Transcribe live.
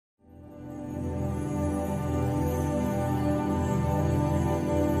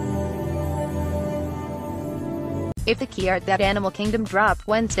If the key art that Animal Kingdom dropped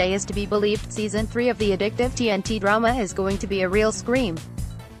Wednesday is to be believed, Season 3 of the addictive TNT drama is going to be a real scream.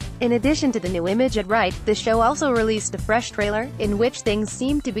 In addition to the new image at right, the show also released a fresh trailer, in which things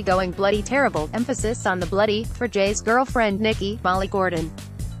seem to be going bloody terrible, emphasis on the bloody, for Jay's girlfriend Nicki, Molly Gordon.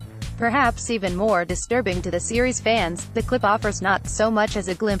 Perhaps even more disturbing to the series fans, the clip offers not so much as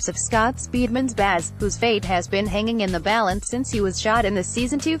a glimpse of Scott Speedman's Baz, whose fate has been hanging in the balance since he was shot in the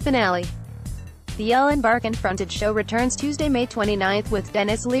Season 2 finale. The Ellen Barkin-fronted show returns Tuesday, May 29th, with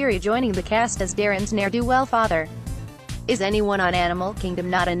Dennis Leary joining the cast as Darren's ne'er-do-well father. Is anyone on Animal Kingdom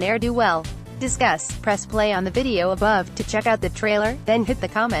not a ne'er-do-well? Discuss. Press play on the video above to check out the trailer, then hit the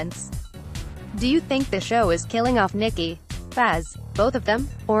comments. Do you think the show is killing off Nicki, Baz, both of them,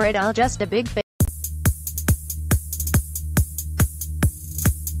 or it all just a big fake?